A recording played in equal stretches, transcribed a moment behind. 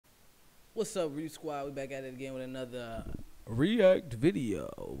What's up, Reef Squad? We back at it again with another react video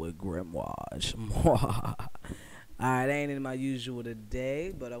with Grimwatch. Alright, ain't in my usual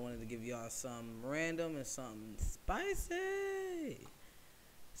today, but I wanted to give y'all something random and something spicy.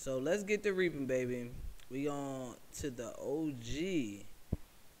 So let's get to reaping, baby. We on to the OG,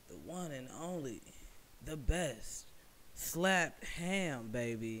 the one and only, the best, Slapped Ham,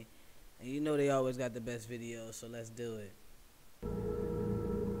 baby. And you know they always got the best videos, so let's do it.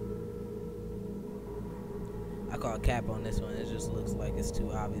 I call cap on this one. It just looks like it's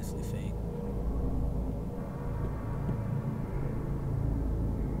too obviously fake.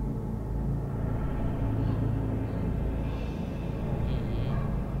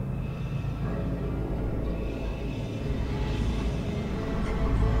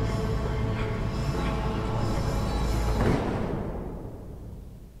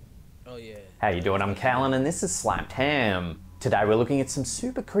 Oh yeah. How you doing? I'm Callan and this is Slapped Ham. Today we're looking at some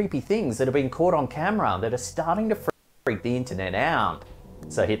super creepy things that have been caught on camera that are starting to freak the internet out.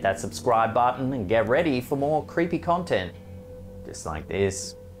 So hit that subscribe button and get ready for more creepy content. Just like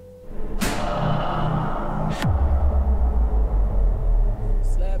this.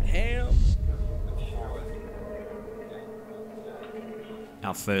 Slapped Ham.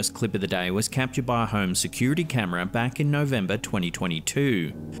 Our first clip of the day was captured by a home security camera back in November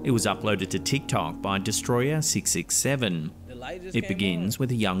 2022. It was uploaded to TikTok by Destroyer667. The light just It came begins with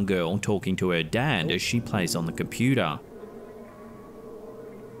a young girl talking to her dad as she plays on the computer. on.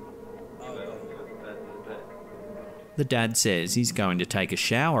 Oh, The dad says he's going to take a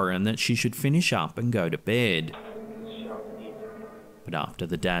shower and that she should finish up and go to bed. But after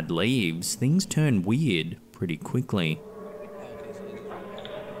the dad leaves, things turn weird pretty quickly. okay, so they just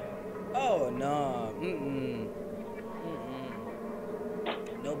oh no.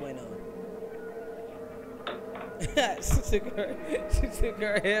 No bueno. she took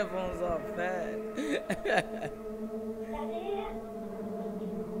her headphones off fast.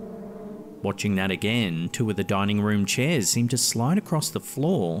 Watching that again, two of the dining room chairs seem to slide across the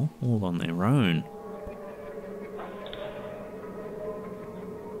floor all on their own.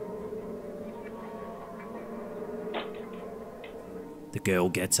 The girl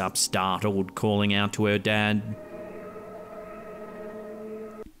gets up startled, calling out to her dad.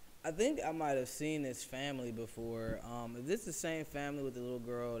 I think I might have seen this family before. Is this the same family with the little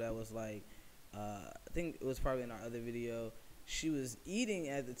girl that was like, I think it was probably in our other video. She was eating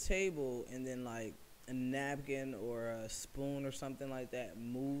at the table and then like a napkin or a spoon or something like that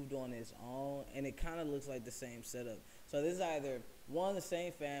moved on its own, and it kind of looks like the same setup. So this is either one, the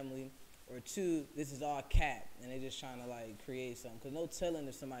same family, or two, this is all cap and they're just trying to like create something. Cause no telling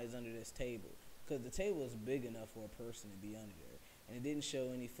if somebody's under this table. Cause the table is big enough for a person to be under there. And it didn't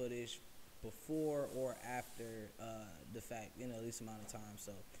show any footage before or after the fact, you know, at least amount of time.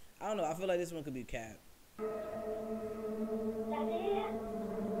 So I don't know. I feel like this one could be cap.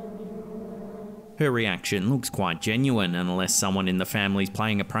 Her reaction looks quite genuine, and unless someone in the family's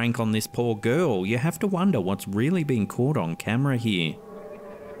playing a prank on this poor girl, you have to wonder what's really being caught on camera here.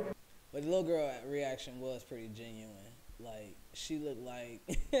 But the little girl reaction was pretty genuine. Like she looked like,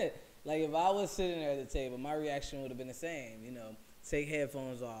 like if I was sitting there at the table, my reaction would have been the same. You know, take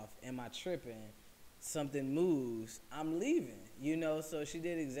headphones off. Am I tripping? Something moves. I'm leaving. You know, so she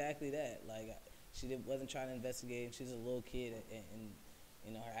did exactly that. Like wasn't trying to investigate. She's a little kid, and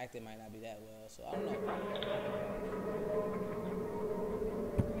you know her acting might not be that well. So I don't know.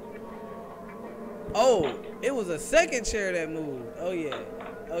 Oh, it was a second chair that moved. Oh yeah.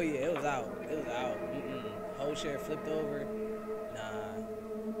 Oh yeah, it was out. It was out. Whole chair flipped over. Nah.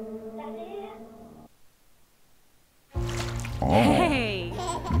 Hey.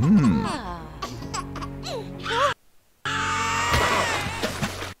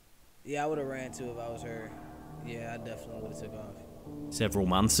 Yeah, I would have ran too if I was her. Yeah, I definitely would have took off. Several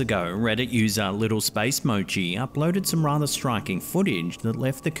months ago, Reddit user Little Space Mochi uploaded some rather striking footage that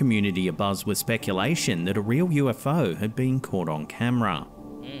left the community abuzz with speculation that a real UFO had been caught on camera.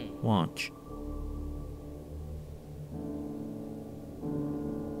 Watch.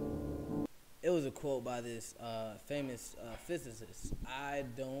 It was a quote by this famous physicist. I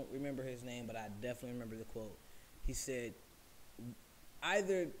don't remember his name, but I definitely remember the quote. He said,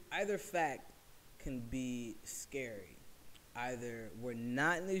 either fact can be scary. Either we're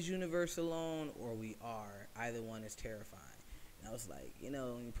not in this universe alone or we are. Either one is terrifying. And I was like, you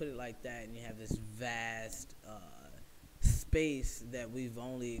know, when you put it like that and you have this vast space that we've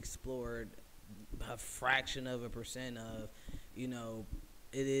only explored a fraction of a percent of, you know,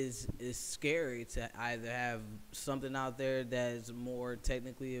 it's scary to either have something out there that is more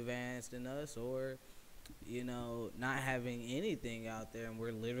technically advanced than us, or you know, not having anything out there, and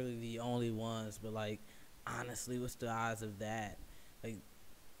we're literally the only ones. But like, honestly, what's the odds of that? Like,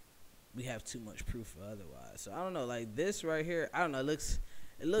 we have too much proof otherwise. So I don't know. Like this right here, I don't know. It looks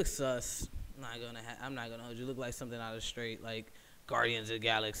sus. I'm not gonna hold you. Look like something out of straight like Guardians of the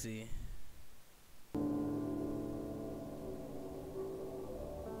Galaxy.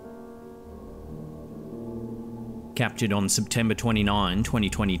 Captured on September 29,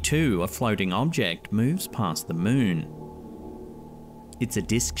 2022, a floating object moves past the moon. It's a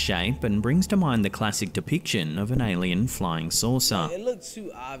disc shape and brings to mind the classic depiction of an alien flying saucer. It looked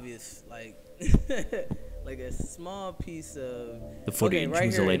too obvious, like like a small piece of. The footage right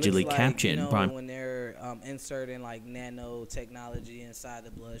was here, allegedly like, captured by when they're inserting like nanotechnology inside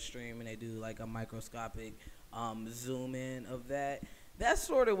the bloodstream, and they do like a microscopic zoom in of that. That's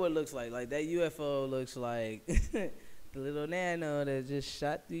sort of what it looks like. Like that UFO looks like the little nano that just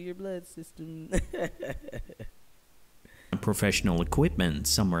shot through your blood system. professional equipment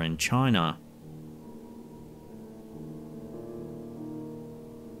somewhere in China.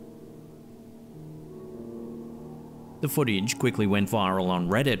 The footage quickly went viral on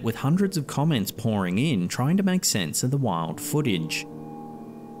Reddit, with hundreds of comments pouring in trying to make sense of the wild footage.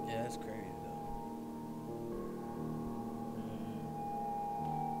 Yeah, that's crazy though.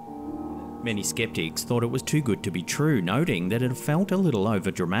 Many skeptics thought it was too good to be true, noting that it felt a little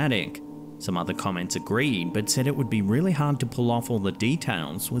overdramatic. Some other comments agreed, but said it would be really hard to pull off all the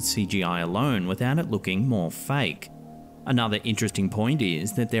details with CGI alone without it looking more fake. Another interesting point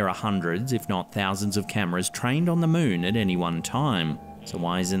is that there are hundreds, if not thousands, of cameras trained on the moon at any one time, so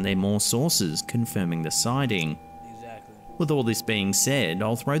why isn't there more sources confirming the sighting? Exactly. With all this being said,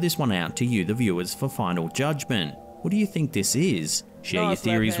 I'll throw this one out to you, the viewers, for final judgment. What do you think this is? Share your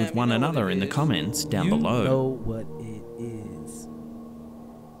theories with one another in the comments down below. You know what it is.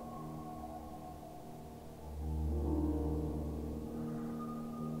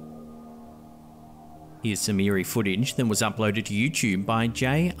 Here's some eerie footage that was uploaded to YouTube by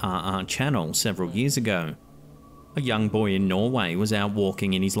JRR Channel several years ago. A young boy in Norway was out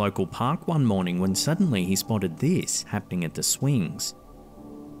walking in his local park one morning when suddenly he spotted this happening at the swings.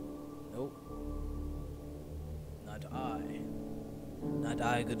 Nope. Not I. Not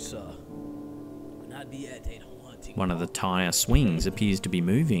I, good sir. Not be at a haunting. One of the tire swings appears to be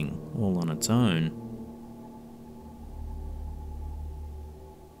moving, all on its own.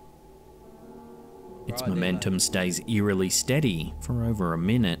 Its momentum stays eerily steady for over a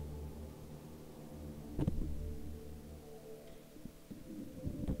minute.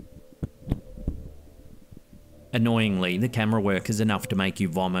 Annoyingly, the camera work is enough to make you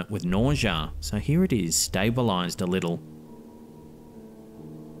vomit with nausea, so here it is, stabilized a little.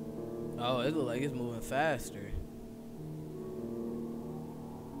 Oh, it looks like it's moving faster.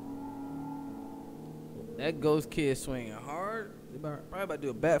 That ghost kid swinging hard. They probably about to do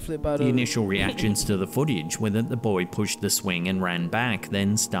a backflip out of The initial reactions to the footage were that the boy pushed the swing and ran back,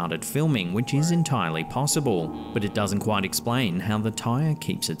 then started filming, which is entirely possible, but it doesn't quite explain how the tire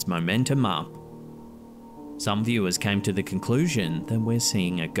keeps its momentum up. Some viewers came to the conclusion that we're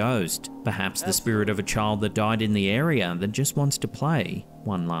seeing a ghost, perhaps the spirit of a child that died in the area that just wants to play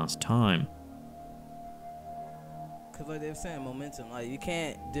one last time. Cause like they were saying, momentum. Like you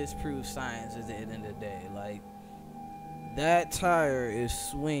can't disprove science at the end of the day. Like that tire is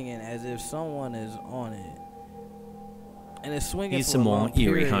swinging as if someone is on it, and it's swinging. Here's for some a more long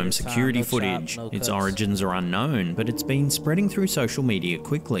eerie period home of time. security No chop, footage. no Its cuts. origins are unknown, but it's been spreading through social media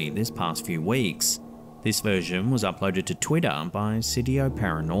quickly this past few weeks. This version was uploaded to Twitter by Sidio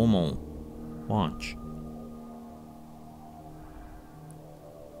Paranormal. Watch.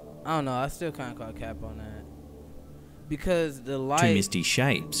 I don't know. I still kind of call cap on that because the light. Two misty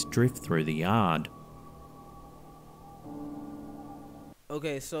shapes drift through the yard.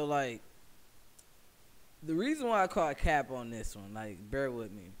 Okay, so like the reason why I call a cap on this one, like bear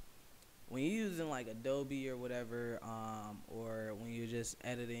with me. When you're using like Adobe or whatever, or when you're just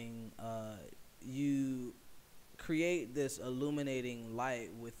editing, you create this illuminating light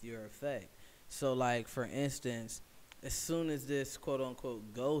with your effect. So like for instance, as soon as this quote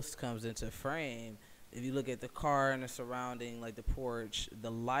unquote ghost comes into frame, if you look at the car and the surrounding, like the porch,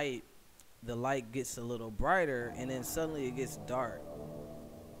 the light gets a little brighter, and then suddenly it gets dark.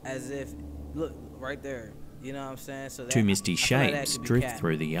 As if, look, right there. You know what I'm saying? So that, Two misty I feel like that shapes could be drift cap.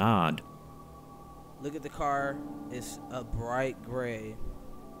 through the yard. Look at the car. It's a bright gray.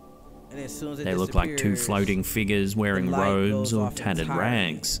 And as soon as it They look like two disappears, floating figures wearing the light robes goes or off tattered entirely.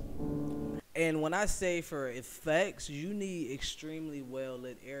 rags. And when I say for effects, you need extremely well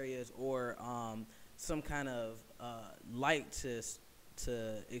lit areas or some kind of light to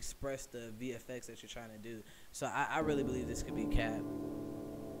to express the VFX that you're trying to do. So I really believe this could be cap.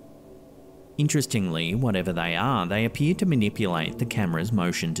 Interestingly, whatever they are, they appear to manipulate the camera's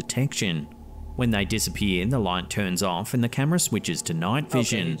motion detection. When they disappear, the light turns off and the camera switches to night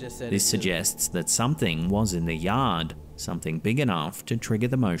vision. This suggests that something was in the yard, something big enough to trigger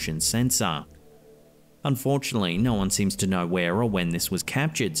the motion sensor. Unfortunately, no one seems to know where or when this was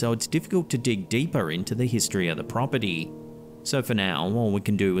captured, so it's difficult to dig deeper into the history of the property. So for now, all we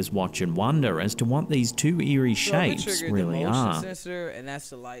can do is watch and wonder as to what these two eerie shapes really are. Sensor, and that's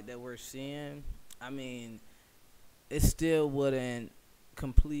the light that we're seeing. I mean, it still wouldn't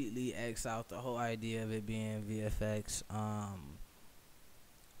completely X out the whole idea of it being VFX.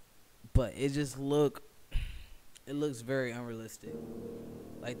 But it looks very unrealistic.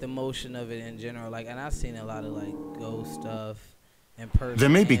 Like the motion of it in general. Like, and I've seen a lot of like ghost stuff in person. There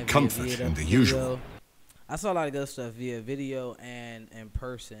may be comfort in the usual. I saw a lot of ghost stuff via video and in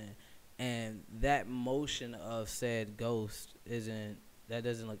person, and that motion of said ghost doesn't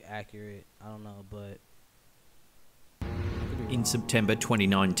look accurate. I don't know, but in September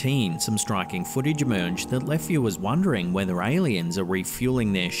 2019, some striking footage emerged that left viewers wondering whether aliens are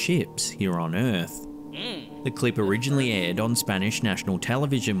refueling their ships here on Earth. The clip originally aired on Spanish national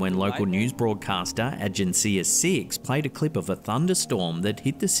television when local news broadcaster Agencia 6 played a clip of a thunderstorm that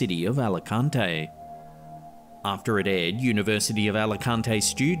hit the city of Alicante. After it aired, University of Alicante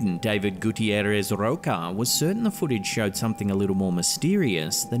student David Gutierrez Roca was certain the footage showed something a little more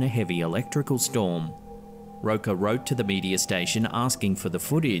mysterious than a heavy electrical storm. Roca wrote to the media station asking for the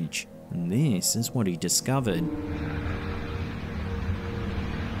footage, and this is what he discovered.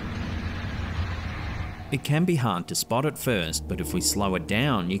 It can be hard to spot at first, but if we slow it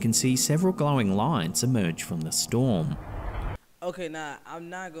down, you can see several glowing lights emerge from the storm. Okay, now, I'm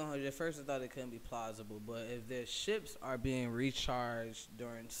not going to... At first, I thought it couldn't be plausible, but if their ships are being recharged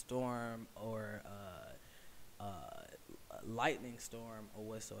during storm or lightning storm or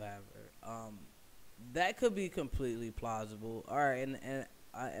whatsoever, that could be completely plausible. All right,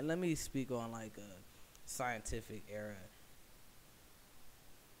 and let me speak on, like, a scientific era.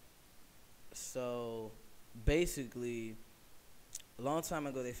 So, basically, a long time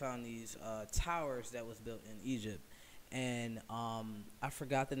ago, they found these towers that was built in Egypt. And I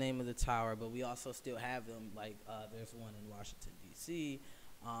forgot the name of the tower, but we also still have them. Like there's one in Washington D.C.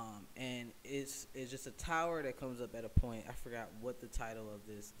 And it's just a tower that comes up at a point. I forgot what the title of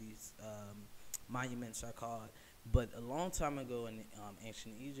these monuments are called. But a long time ago in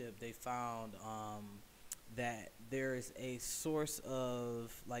ancient Egypt, they found that there is a source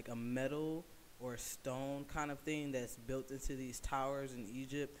of like a metal or stone kind of thing that's built into these towers in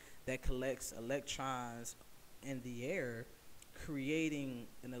Egypt that collects electrons in the air, creating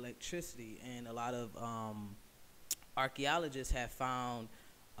an electricity. And a lot of archaeologists have found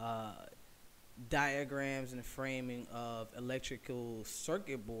diagrams and framing of electrical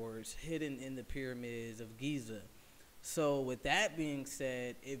circuit boards hidden in the pyramids of Giza. So with that being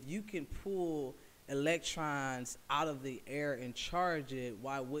said, if you can pull electrons out of the air and charge it,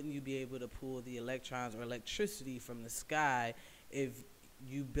 why wouldn't you be able to pull the electrons or electricity from the sky if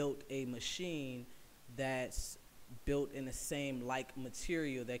you built a machine that's built in the same like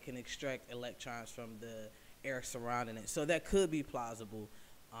material that can extract electrons from the air surrounding it? So that could be plausible.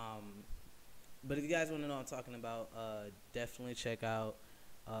 But if you guys want to know what I'm talking about, definitely check out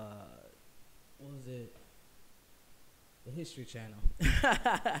what was it? The History Channel.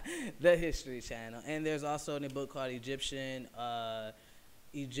 The History Channel. And there's also a book called Egyptian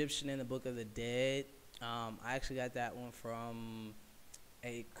in the Book of the Dead. I actually got that one from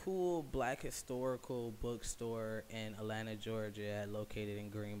a cool black historical bookstore in Atlanta, Georgia, located in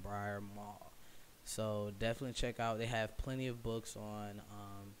Greenbrier Mall. So definitely check out. They have plenty of books on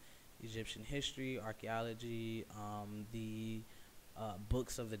Egyptian history, archaeology, the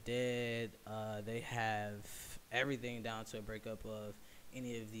books of the dead. They have everything down to a breakup of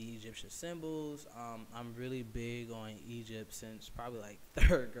any of the Egyptian symbols. I'm really big on Egypt since probably like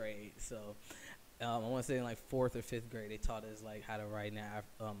 3rd grade. So I want to say in like 4th or 5th grade, they taught us like how to write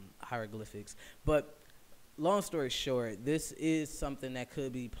hieroglyphics. But long story short, this is something that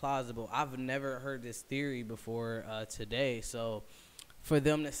could be plausible. I've never heard this theory before today. So for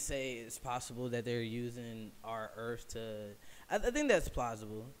them to say it's possible that they're using our Earth to, I think that's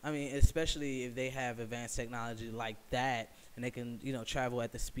plausible. I mean, especially if they have advanced technology like that and they can, you know, travel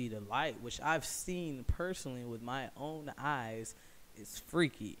at the speed of light, which I've seen personally with my own eyes. It's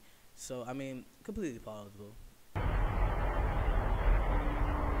freaky. So, I mean, completely plausible.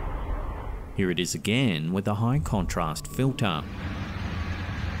 Here it is again with a high contrast filter.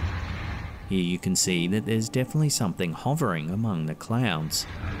 Here you can see that there's definitely something hovering among the clouds.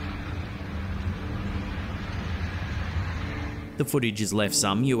 The footage has left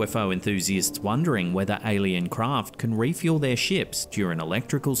some UFO enthusiasts wondering whether alien craft can refuel their ships during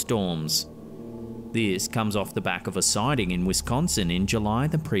electrical storms. This comes off the back of a sighting in Wisconsin in July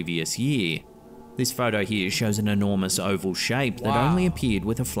the previous year. This photo here shows an enormous oval shape that only appeared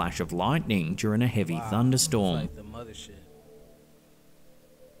with a flash of lightning during a heavy thunderstorm. It's like the mothership.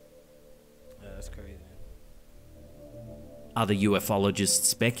 Yeah, that's crazy. Other ufologists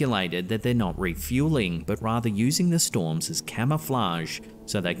speculated that they're not refueling, but rather using the storms as camouflage,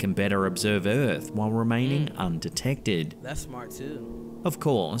 so they can better observe Earth while remaining undetected. That's smart too. Of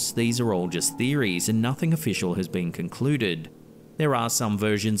course, these are all just theories and nothing official has been concluded. There are some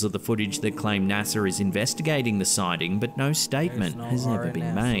versions of the footage that claim NASA is investigating the sighting, but no statement has ever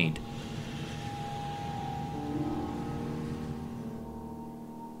been made.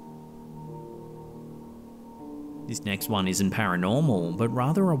 This next one isn't paranormal, but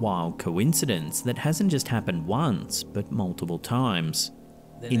rather a wild coincidence that hasn't just happened once, but multiple times.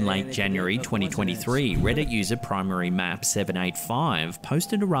 In late January 2023, Reddit user PrimaryMap785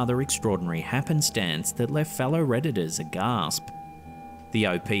 posted a rather extraordinary happenstance that left fellow Redditors aghast. The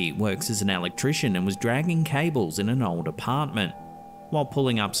OP works as an electrician and was dragging cables in an old apartment. While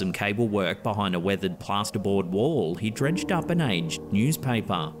pulling up some cable work behind a weathered plasterboard wall, he dredged up an aged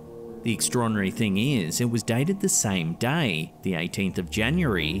newspaper. The extraordinary thing is, it was dated the same day, the 18th of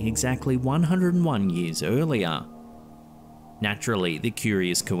January, exactly 101 years earlier. Naturally, the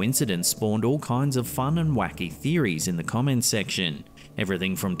curious coincidence spawned all kinds of fun and wacky theories in the comments section.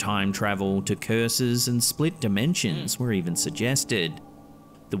 Everything from time travel to curses and split dimensions were even suggested.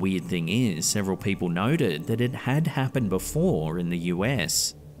 The weird thing is, several people noted that it had happened before in the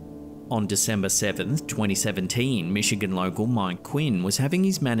US. On December 7th, 2017, Michigan local Mike Quinn was having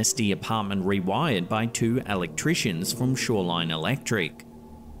his Manistee apartment rewired by two electricians from Shoreline Electric.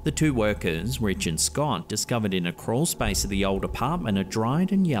 The two workers, Rich and Scott, discovered in a crawl space of the old apartment a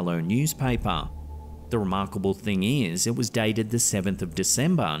dried and yellow newspaper. The remarkable thing is, it was dated the 7th of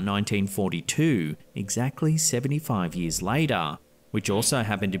December 1942, exactly 75 years later, which also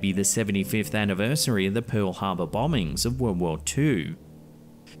happened to be the 75th anniversary of the Pearl Harbor bombings of World War II.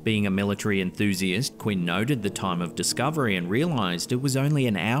 Being a military enthusiast, Quinn noted the time of discovery and realised it was only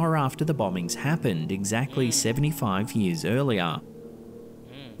an hour after the bombings happened, exactly 75 years earlier.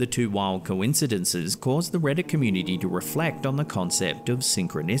 The two wild coincidences caused the Reddit community to reflect on the concept of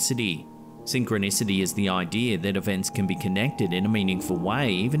synchronicity. Synchronicity is the idea that events can be connected in a meaningful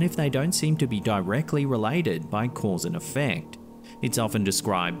way even if they don't seem to be directly related by cause and effect. It's often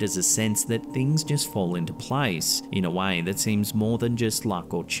described as a sense that things just fall into place in a way that seems more than just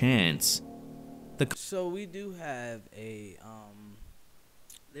luck or chance. So we do have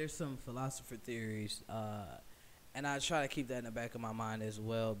there's some philosopher theories, and I try to keep that in the back of my mind as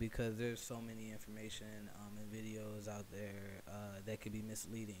well because there's so many information and videos out there that could be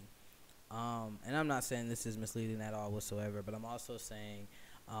misleading. And I'm not saying this is misleading at all whatsoever, but I'm also saying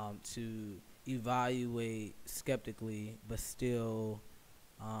to evaluate skeptically, but still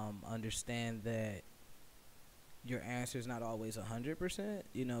understand that your answer is not always 100%,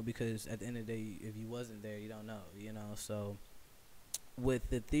 you know, because at the end of the day, if you wasn't there, you don't know, you know. So with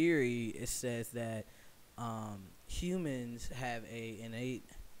the theory, it says that humans have a innate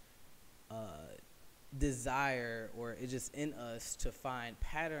desire, or it's just in us to find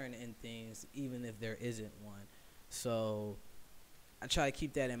pattern in things even if there isn't one. So I try to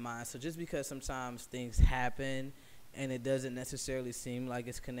keep that in mind. So just because sometimes things happen and it doesn't necessarily seem like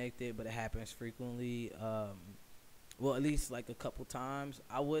it's connected, but it happens frequently, well, at least like a couple times,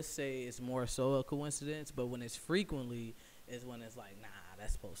 I would say it's more so a coincidence, but when it's frequently is when it's like, nah,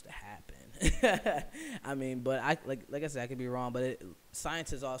 that's supposed to happen. I mean, but like I said, I could be wrong, but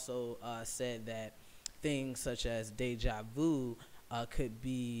scientists also said that things such as deja vu could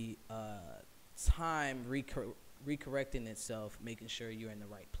be time recorrecting itself, making sure you're in the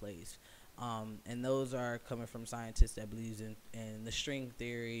right place. And those are coming from scientists that believes in the string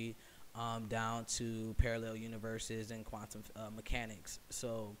theory, down to parallel universes and quantum mechanics.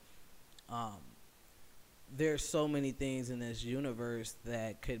 So there's so many things in this universe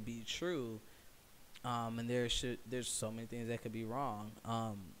that could be true, and there's so many things that could be wrong.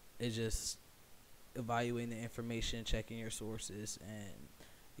 It's just evaluating the information, checking your sources, and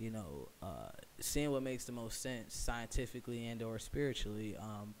you know, seeing what makes the most sense scientifically and or spiritually.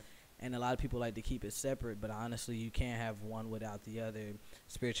 And a lot of people like to keep it separate, but honestly, you can't have one without the other.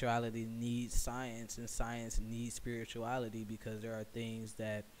 Spirituality needs science, and science needs spirituality, because there are things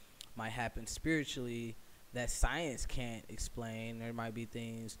that might happen spiritually that science can't explain. There might be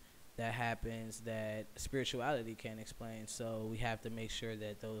things that happens that spirituality can't explain. So we have to make sure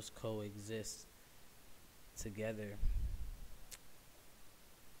that those coexist together.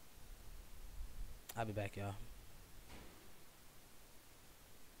 I'll be back, y'all.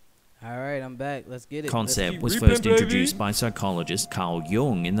 All right, I'm back. Let's get it. Concept was first introduced by psychologist Carl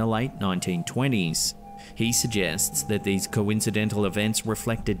Jung in the late 1920s. He suggests that these coincidental events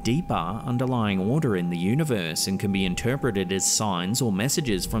reflect a deeper underlying order in the universe and can be interpreted as signs or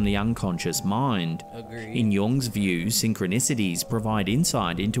messages from the unconscious mind. Agreed. In Jung's view, synchronicities provide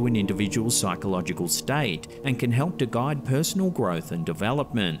insight into an individual's psychological state and can help to guide personal growth and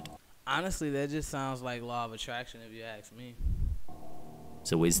development. Honestly, that just sounds like law of attraction if you ask me.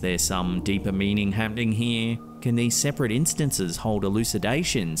 So is there some deeper meaning happening here? Can these separate instances hold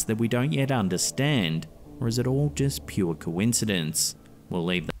elucidations that we don't yet understand? Or is it all just pure coincidence? We'll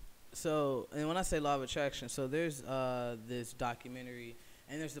leave that. So, and when I say law of attraction, so there's this documentary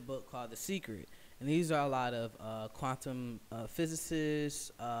and there's a book called The Secret. And these are a lot of quantum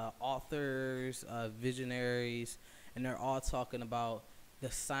physicists, authors, visionaries, and they're all talking about the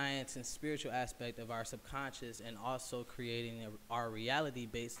science and spiritual aspect of our subconscious, and also creating our reality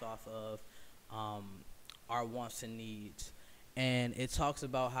based off of our wants and needs. And it talks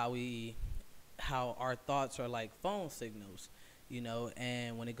about how our thoughts are like phone signals, you know,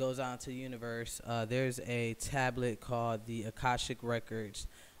 and when it goes out into the universe, there's a tablet called the Akashic Records.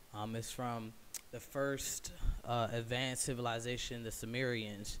 It's from the first advanced civilization, the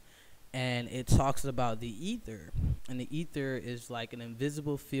Sumerians. And it talks about the ether, and the ether is like an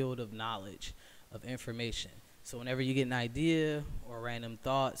invisible field of knowledge, of information. So whenever you get an idea or a random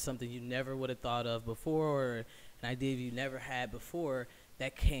thought, something you never would have thought of before, or an idea you never had before,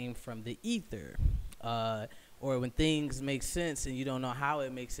 that came from the ether. Or when things make sense and you don't know how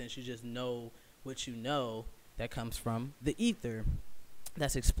it makes sense, you just know what you know, that comes from the ether.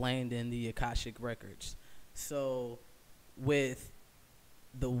 That's explained in the Akashic Records. So with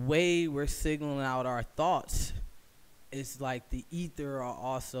the way we're signaling out our thoughts, is like the ether are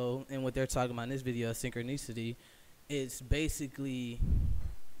also, and what they're talking about in this video, synchronicity, is basically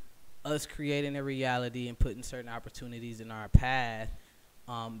us creating a reality and putting certain opportunities in our path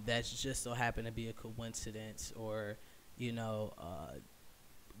that's just so happen to be a coincidence, or, you know,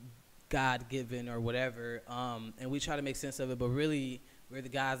 God-given or whatever, and we try to make sense of it, but really we're the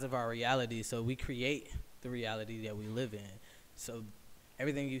gods of our reality, so we create the reality that we live in. So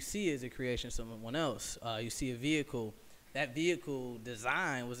everything you see is a creation of someone else. You see a vehicle. That vehicle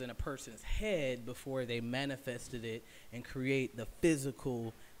design was in a person's head before they manifested it and create the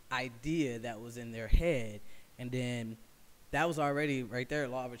physical idea that was in their head. And then that was already right there,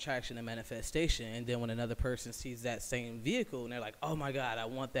 law of attraction and manifestation. And then when another person sees that same vehicle and they're like, oh my God, I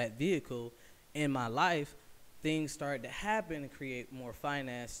want that vehicle in my life, things start to happen and create more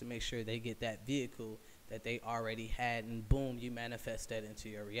finance to make sure they get that vehicle that they already had, and boom, you manifest that into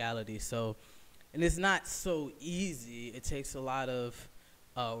your reality. So, and it's not so easy. It takes a lot of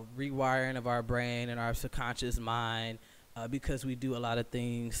rewiring of our brain and our subconscious mind, because we do a lot of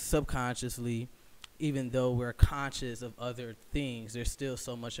things subconsciously. Even though we're conscious of other things, there's still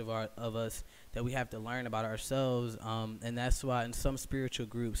so much of us that we have to learn about ourselves, and that's why in some spiritual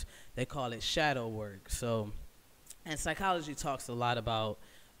groups they call it shadow work. So, and psychology talks a lot about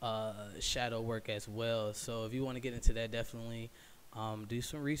shadow work as well. So if you want to get into that, definitely do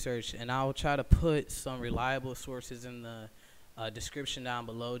some research, and I'll try to put some reliable sources in the description down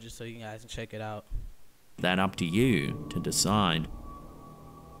below, just so you guys can check it out. That up to you to decide.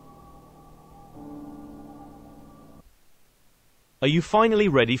 Are you finally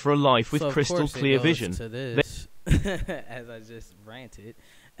ready for a life with So crystal clear vision? To this, as I just ranted.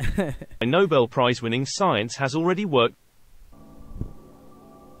 A Nobel Prize-winning science has already worked.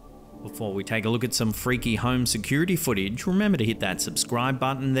 Before we take a look at some freaky home security footage, remember to hit that subscribe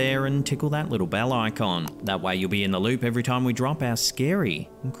button there and tickle that little bell icon. That way you'll be in the loop every time we drop our scary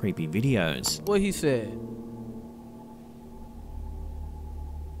and creepy videos. What he said.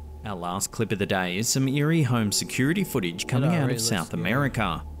 Our last clip of the day is some eerie home security footage coming out of South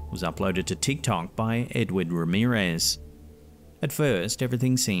America. It was uploaded to TikTok by Edward Ramirez. At first,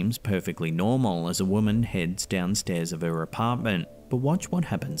 everything seems perfectly normal as a woman heads downstairs of her apartment, but watch what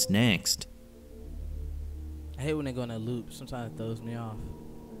happens next. I hate when they go in a loop. Sometimes it throws me off.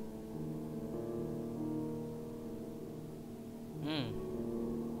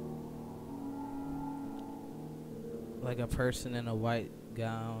 Like a person in a white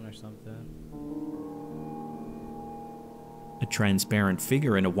gown or something. A transparent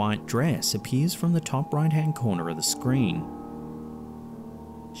figure in a white dress appears from the top right-hand corner of the screen.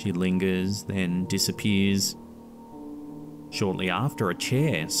 She lingers, then disappears. Shortly after, a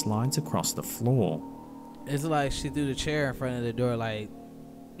chair slides across the floor. It's like she threw the chair in front of the door like,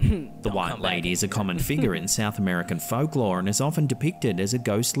 The White Lady is a common figure in South American folklore and is often depicted as a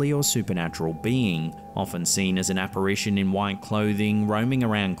ghostly or supernatural being, often seen as an apparition in white clothing, roaming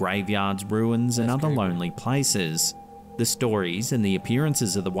around graveyards, ruins, and other lonely places. The stories and the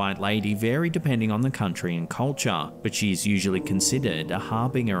appearances of the White Lady vary depending on the country and culture, but she is usually considered a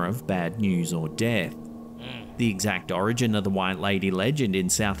harbinger of bad news or death. The exact origin of the White Lady legend in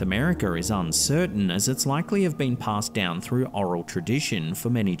South America is uncertain, as it's likely have been passed down through oral tradition for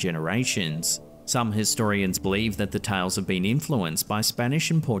many generations. Some historians believe that the tales have been influenced by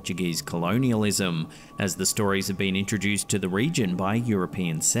Spanish and Portuguese colonialism, as the stories have been introduced to the region by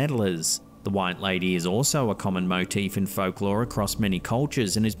European settlers. The White Lady is also a common motif in folklore across many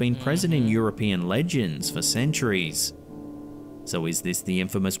cultures and has been present in European legends for centuries. So is this the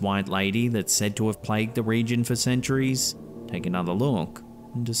infamous White Lady that's said to have plagued the region for centuries? Take another look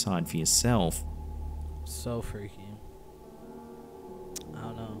and decide for yourself. so freaky. I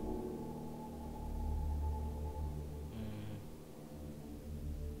don't know.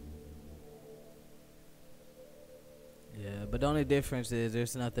 Yeah, but the only difference is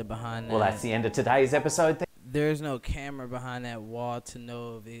there's nothing behind that. Well, that's the end of today's episode. There's no camera behind that wall to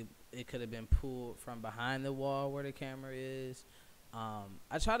know if it could have been pulled from behind the wall where the camera is.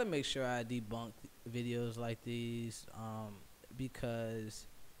 I try to make sure I debunk videos like these because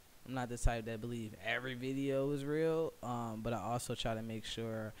I'm not the type that believe every video is real, but I also try to make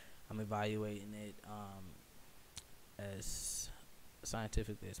sure I'm evaluating it as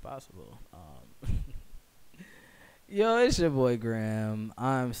scientifically as possible. Yo, it's your boy Graham.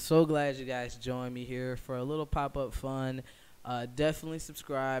 I'm so glad you guys joined me here for a little pop-up fun. Definitely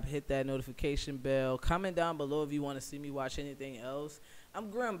subscribe, hit that notification bell, comment down below if you want to see me watch anything else. I'm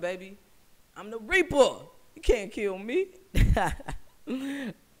Grim, baby. I'm the Reaper. You can't kill me.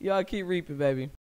 Y'all keep reaping, baby.